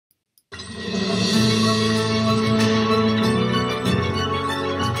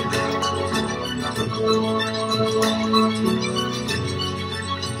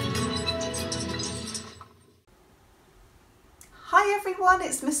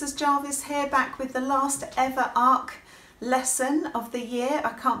Mrs. Jarvis here, back with the last ever ARK lesson of the year. I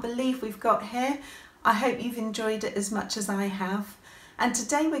can't believe we've got here. I hope you've enjoyed it as much as I have. And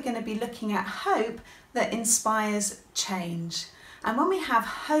today we're going to be looking at hope that inspires change. And when we have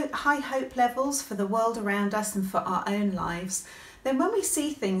high hope levels for the world around us and for our own lives, then when we see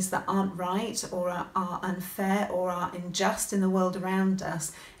things that aren't right or are unfair or are unjust in the world around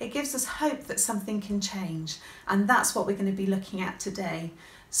us, it gives us hope that something can change. And that's what we're going to be looking at today.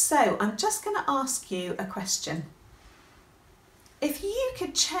 So I'm just going to ask you a question. If you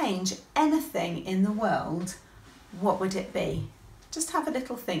could change anything in the world, what would it be? Just have a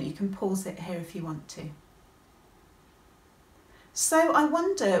little think. You can pause it here if you want to. So I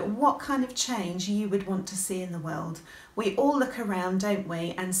wonder what kind of change you would want to see in the world. We all look around, don't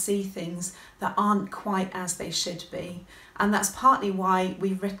we, and see things that aren't quite as they should be. And that's partly why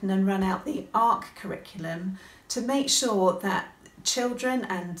we've written and run out the ARK curriculum, to make sure that children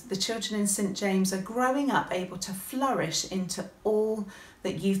and the children in St James are growing up able to flourish into all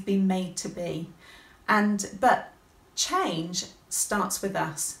that you've been made to be. But change starts with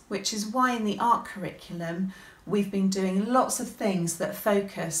us, which is why in the ARK curriculum we've been doing lots of things that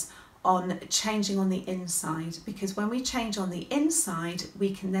focus on changing on the inside, because when we change on the inside,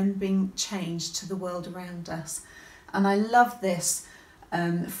 we can then bring change to the world around us. And I love this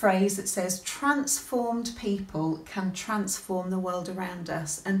phrase that says, transformed people can transform the world around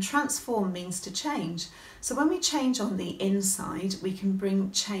us. And transform means to change. So when we change on the inside, we can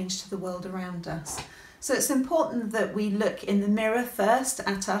bring change to the world around us. So it's important that we look in the mirror first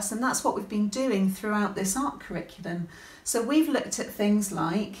at us, and that's what we've been doing throughout this ARK curriculum. So we've looked at things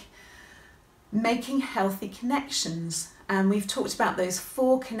like making healthy connections, and we've talked about those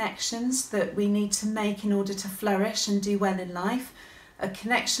 4 connections that we need to make in order to flourish and do well in life. A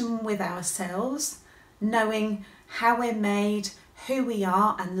connection with ourselves, knowing how we're made, who we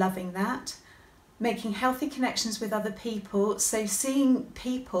are, and loving that. Making healthy connections with other people, so seeing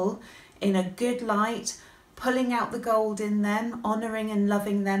people in a good light, pulling out the gold in them, honouring and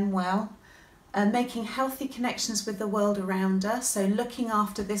loving them well, and making healthy connections with the world around us, so looking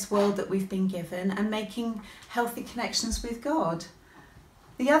after this world that we've been given, and making healthy connections with God.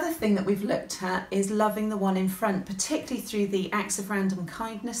 The other thing that we've looked at is loving the one in front, particularly through the acts of random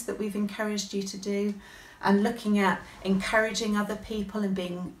kindness that we've encouraged you to do, and looking at encouraging other people and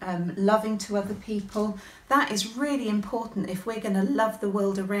being loving to other people. That is really important. If we're going to love the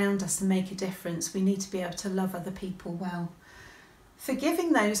world around us and make a difference, we need to be able to love other people well.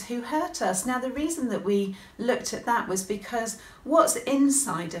 Forgiving those who hurt us. Now, the reason that we looked at that was because what's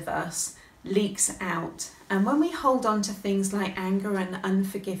inside of us leaks out. And when we hold on to things like anger and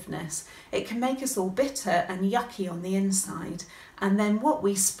unforgiveness, it can make us all bitter and yucky on the inside. And then what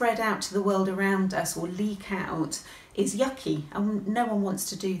we spread out to the world around us or leak out is yucky, and no one wants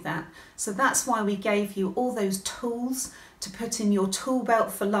to do that. So that's why we gave you all those tools to put in your tool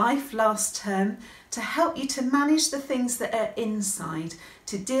belt for life last term, to help you to manage the things that are inside,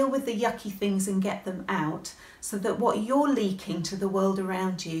 to deal with the yucky things and get them out, so that what you're leaking to the world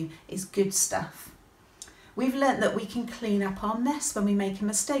around you is good stuff. We've learnt that we can clean up our mess when we make a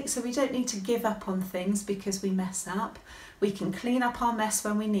mistake, so we don't need to give up on things because we mess up. We can clean up our mess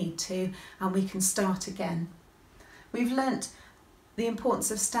when we need to, and we can start again. We've learnt the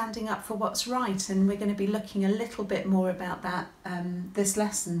importance of standing up for what's right, and we're going to be looking a little bit more about that this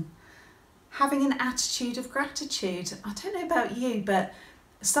lesson. Having an attitude of gratitude. I don't know about you, but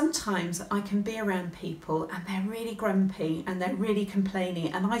sometimes I can be around people and they're really grumpy and they're really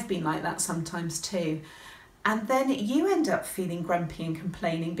complaining, and I've been like that sometimes too. And then you end up feeling grumpy and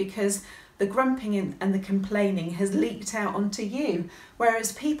complaining because the grumping and the complaining has leaked out onto you.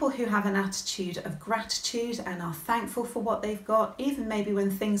 Whereas people who have an attitude of gratitude and are thankful for what they've got, even maybe when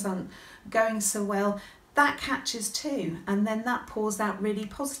things aren't going so well, that catches too, and then that pours out really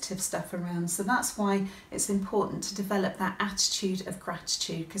positive stuff around. So that's why it's important to develop that attitude of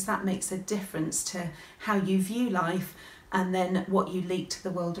gratitude, because that makes a difference to how you view life and then what you leak to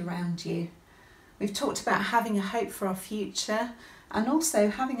the world around you. We've talked about having a hope for our future, and also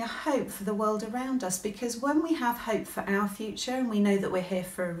having a hope for the world around us, because when we have hope for our future, and we know that we're here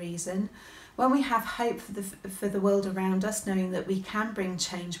for a reason, when we have hope for the world around us, knowing that we can bring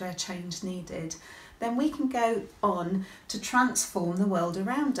change where change is needed, then we can go on to transform the world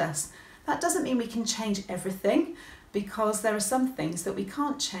around us. That doesn't mean we can change everything, because there are some things that we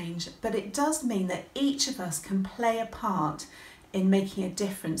can't change, but it does mean that each of us can play a part in making a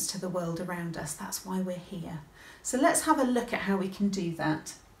difference to the world around us. That's why we're here. So let's have a look at how we can do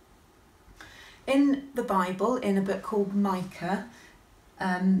that. In the Bible, in a book called Micah,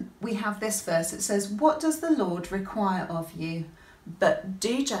 we have this verse. It says, "What does the Lord require of you? but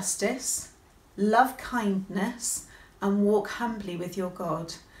do justice, love kindness, and walk humbly with your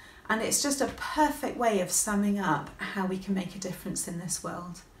God. And it's just a perfect way of summing up how we can make a difference in this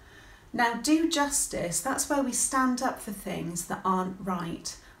world. Now, do justice, that's where we stand up for things that aren't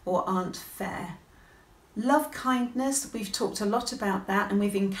right or aren't fair. Love kindness, we've talked a lot about that, and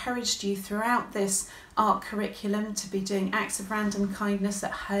we've encouraged you throughout this ARK curriculum to be doing acts of random kindness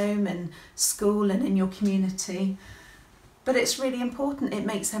at home and school and in your community. But it's really important, it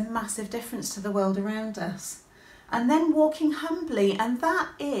makes a massive difference to the world around us. And then walking humbly, and that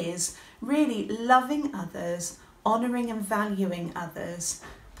is really loving others, honouring and valuing others,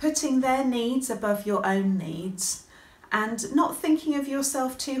 putting their needs above your own needs, and not thinking of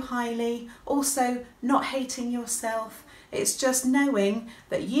yourself too highly, also not hating yourself. It's just knowing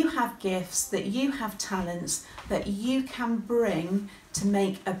that you have gifts, that you have talents, that you can bring to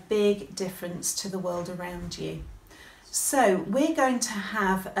make a big difference to the world around you. So we're going to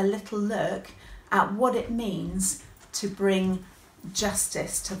have a little look at what it means to bring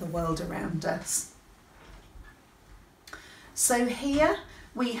justice to the world around us. So here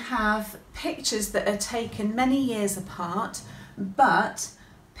we have pictures that are taken many years apart, but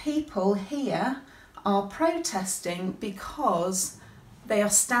people here are protesting because they are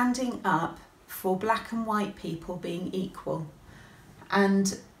standing up for black and white people being equal.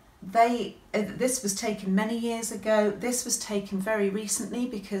 And this was taken many years ago. This was taken very recently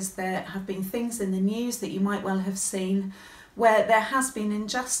because there have been things in the news that you might well have seen where there has been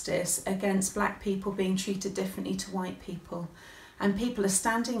injustice against black people being treated differently to white people. And people are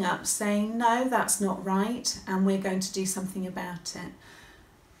standing up saying, no, that's not right, and we're going to do something about it.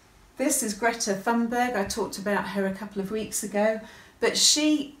 This is Greta Thunberg. I talked about her a couple of weeks ago, but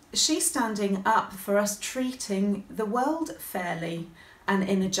she's standing up for us treating the world fairly and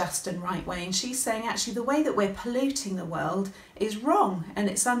in a just and right way. And she's saying, actually, the way that we're polluting the world is wrong and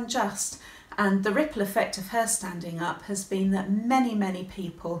it's unjust. And the ripple effect of her standing up has been that many, many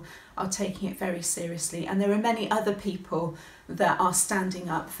people are taking it very seriously. And there are many other people that are standing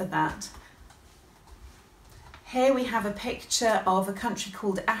up for that. Here we have a picture of a country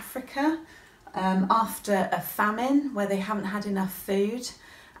called Africa after a famine where they haven't had enough food.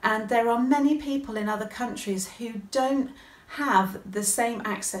 And there are many people in other countries who don't have the same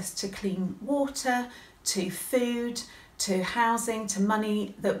access to clean water, to food, to housing, to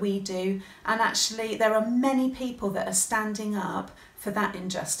money that we do. And actually there are many people that are standing up for that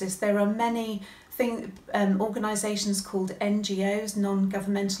injustice. There are many organisations called NGOs,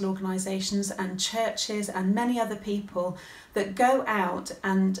 non-governmental organisations, and churches and many other people that go out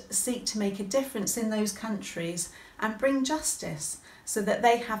and seek to make a difference in those countries and bring justice so that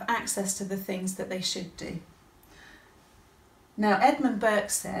they have access to the things that they should do. Now, Edmund Burke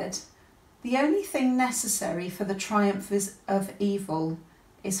said, "The only thing necessary for the triumph of evil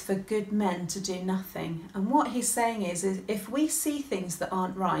is for good men to do nothing." And what he's saying is if we see things that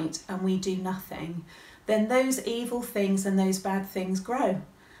aren't right and we do nothing, then those evil things and those bad things grow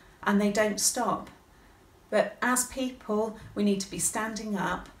and they don't stop. But as people, we need to be standing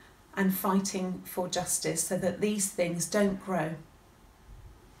up and fighting for justice so that these things don't grow.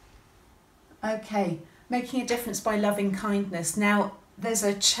 Okay, making a difference by loving kindness. Now, there's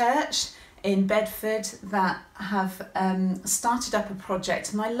a church in Bedford that have started up a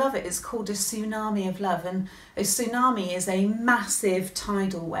project, and I love it. It's called A Tsunami of Love, and a tsunami is a massive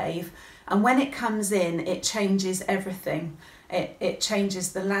tidal wave, and when it comes in, it changes everything. It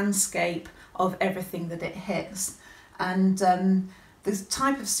changes the landscape of everything that it hits. And the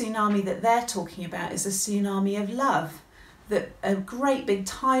type of tsunami that they're talking about is a tsunami of love. That a great big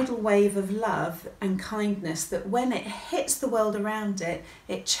tidal wave of love and kindness that when it hits the world around it,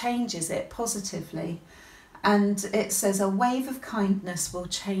 it changes it positively. And it says a wave of kindness will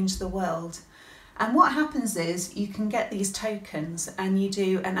change the world. And what happens is you can get these tokens and you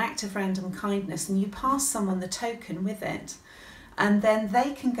do an act of random kindness and you pass someone the token with it. And then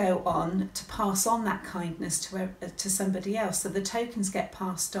they can go on to pass on that kindness to somebody else. So the tokens get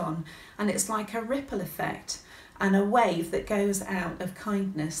passed on and it's like a ripple effect. And a wave that goes out of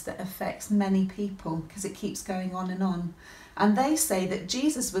kindness that affects many people because it keeps going on. And they say that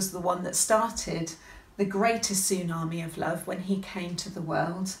Jesus was the one that started the greatest tsunami of love when he came to the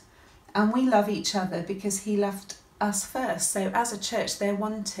world. And we love each other because he loved us first. So as a church, they're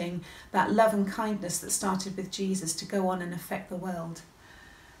wanting that love and kindness that started with Jesus to go on and affect the world.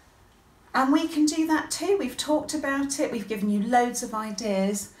 And we can do that too. We've talked about it. We've given you loads of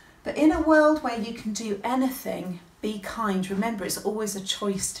ideas. But in a world where you can do anything, be kind. Remember, it's always a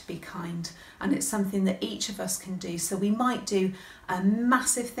choice to be kind, and it's something that each of us can do. So we might do a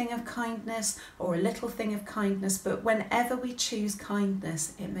massive thing of kindness or a little thing of kindness, but whenever we choose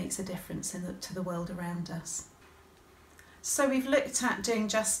kindness, it makes a difference to the world around us. So we've looked at doing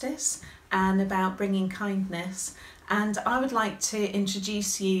justice and about bringing kindness, and I would like to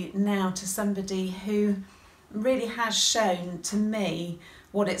introduce you now to somebody who really has shown to me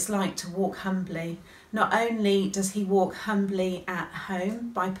what it's like to walk humbly. Not only does he walk humbly at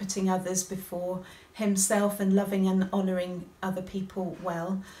home by putting others before himself and loving and honouring other people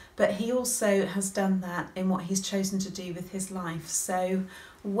well, but he also has done that in what he's chosen to do with his life. So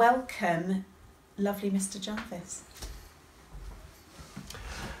welcome, lovely Mr. Jarvis.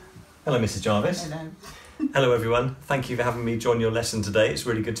 Hello, Mrs. Jarvis. Hello. Hello, everyone. Thank you for having me join your lesson today. It's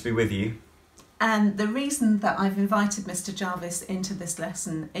really good to be with you. And the reason that I've invited Mr. Jarvis into this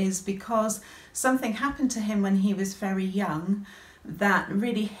lesson is because something happened to him when he was very young that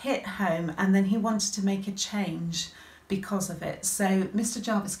really hit home, and then he wanted to make a change because of it. So, Mr.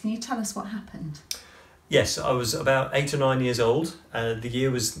 Jarvis, can you tell us what happened? Yes, I was about 8 or 9 years old. The year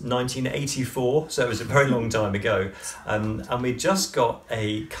was 1984, so it was a very long time ago. And we just got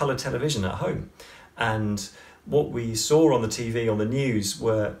a colour television at home. And what we saw on the TV, on the news,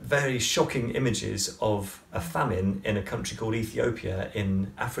 were very shocking images of a famine in a country called Ethiopia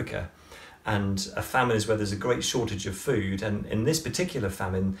in Africa. And a famine is where there's a great shortage of food. And in this particular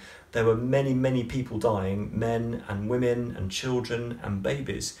famine, there were many, many people dying, men and women and children and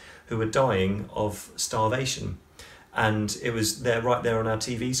babies who were dying of starvation. And it was there, right there on our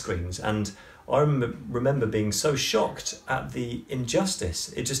TV screens. And I remember being so shocked at the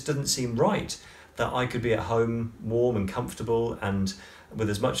injustice. It just didn't seem right that I could be at home warm and comfortable and with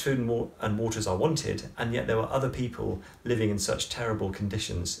as much food and water as I wanted, and yet there were other people living in such terrible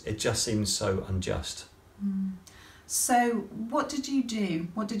conditions. It just seemed so unjust. So what did you do?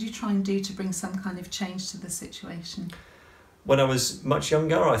 What did you try and do to bring some kind of change to the situation? When I was much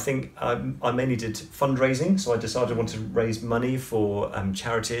younger, I think I mainly did fundraising. So I decided I wanted to raise money for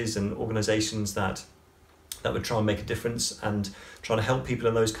charities and organisations that would try and make a difference and trying to help people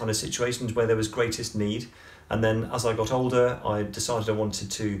in those kind of situations where there was greatest need. And then as I got older, I decided I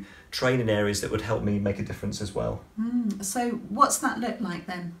wanted to train in areas that would help me make a difference as well. So what's that look like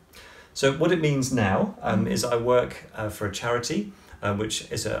then? So what it means now is I work for a charity,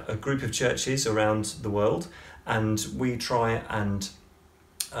 which is a group of churches around the world, and we try and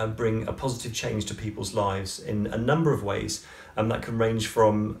bring a positive change to people's lives in a number of ways. That can range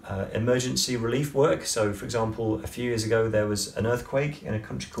from emergency relief work. So, for example, a few years ago there was an earthquake in a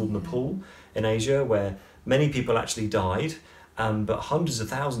country called Nepal in Asia where many people actually died, but hundreds of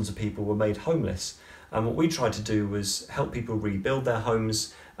thousands of people were made homeless. And what we tried to do was help people rebuild their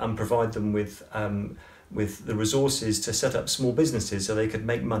homes and provide them with the resources to set up small businesses so they could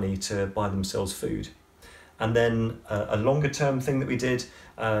make money to buy themselves food. And then a longer term thing that we did,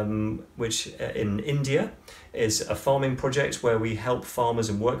 which in India is a farming project where we help farmers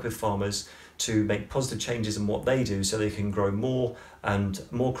and work with farmers to make positive changes in what they do so they can grow more and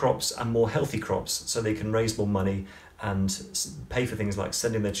more crops and more healthy crops so they can raise more money and pay for things like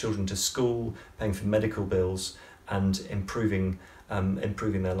sending their children to school, paying for medical bills and improving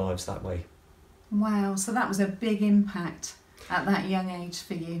their lives that way. Wow, so that was a big impact at that young age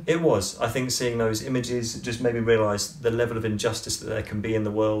for you. It was. I think seeing those images just made me realise the level of injustice that there can be in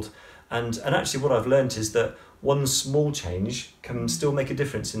the world. And actually what I've learnt is that one small change can still make a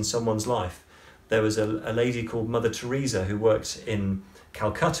difference in someone's life. There was a lady called Mother Teresa who worked in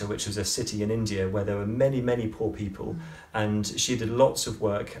Calcutta, which was a city in India where there were many, many poor people. And she did lots of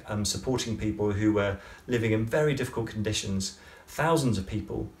work supporting people who were living in very difficult conditions, thousands of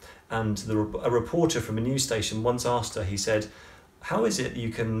people. And a reporter from a news station once asked her, he said, "How is it you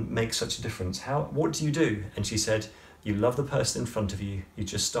can make such a difference? What do you do?" And she said, "You love the person in front of you. You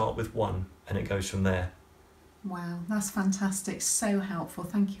just start with one and it goes from there." Wow, that's fantastic. So helpful.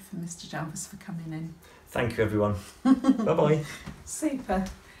 Thank you for Mr. Jarvis for coming in. Thank you, everyone. Bye-bye. Super.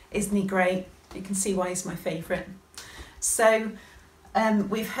 Isn't he great? You can see why he's my favourite. So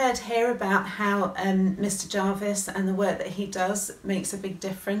we've heard here about how Mr. Jarvis and the work that he does makes a big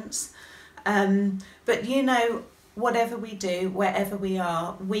difference. But you know, whatever we do, wherever we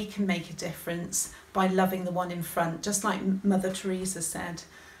are, we can make a difference by loving the one in front, just like Mother Teresa said.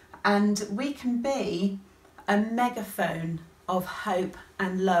 And we can be a megaphone of hope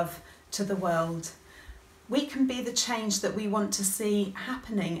and love to the world. We can be the change that we want to see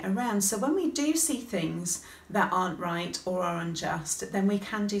happening around. So when we do see things that aren't right or are unjust, then we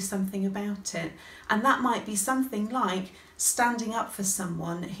can do something about it. And that might be something like standing up for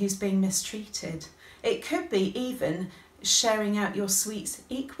someone who's being mistreated. It could be even sharing out your sweets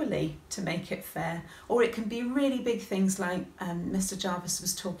equally to make it fair, or it can be really big things like Mr. Jarvis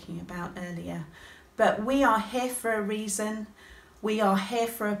was talking about earlier. But we are here for a reason, we are here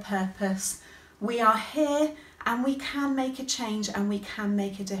for a purpose, we are here and we can make a change and we can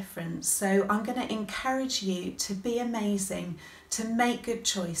make a difference. So I'm going to encourage you to be amazing, to make good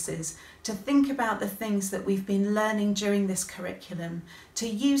choices, to think about the things that we've been learning during this curriculum, to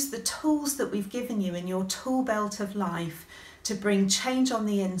use the tools that we've given you in your tool belt of life to bring change on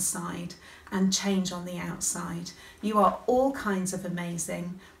the inside and change on the outside. You are all kinds of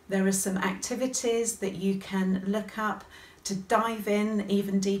amazing. There are some activities that you can look up to dive in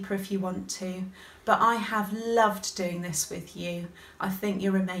even deeper if you want to. But I have loved doing this with you. I think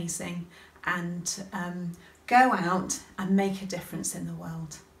you're amazing, and go out and make a difference in the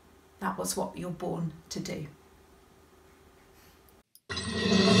world. That was what you're born to do.